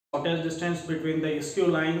shortest distance between the skew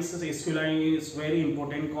lines. The skew line is very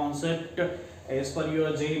important concept as per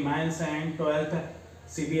your JEE Maths and 12th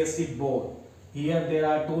CBSE board. Here there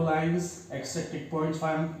are two lines, extracted points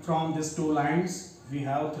from these two lines. We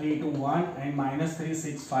have 3 to 1 and minus 3,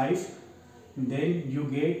 6, 5. Then you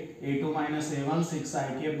get a2 minus a1, 6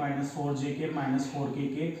 I k minus 4 j k minus 4 k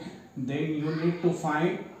k. Then you need to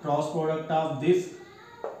find cross product of these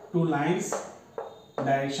two lines,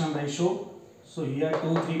 direction ratio. So here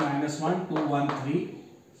 2, 3 minus 1, 2, 1, 3.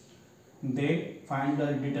 Then find the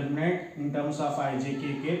determinant in terms of I, j,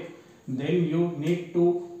 k, k. Then you need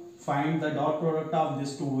to find the dot product of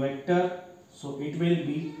these two vector. So it will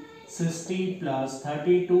be 60 plus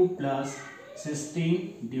 32 plus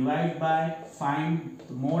 16 divided by, find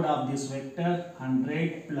the mode of this vector,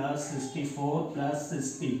 100 plus 64 plus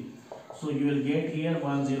 60. So you will get here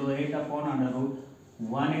 108 upon under root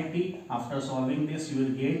 180. After solving this, you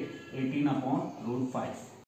will get 18 upon root 5.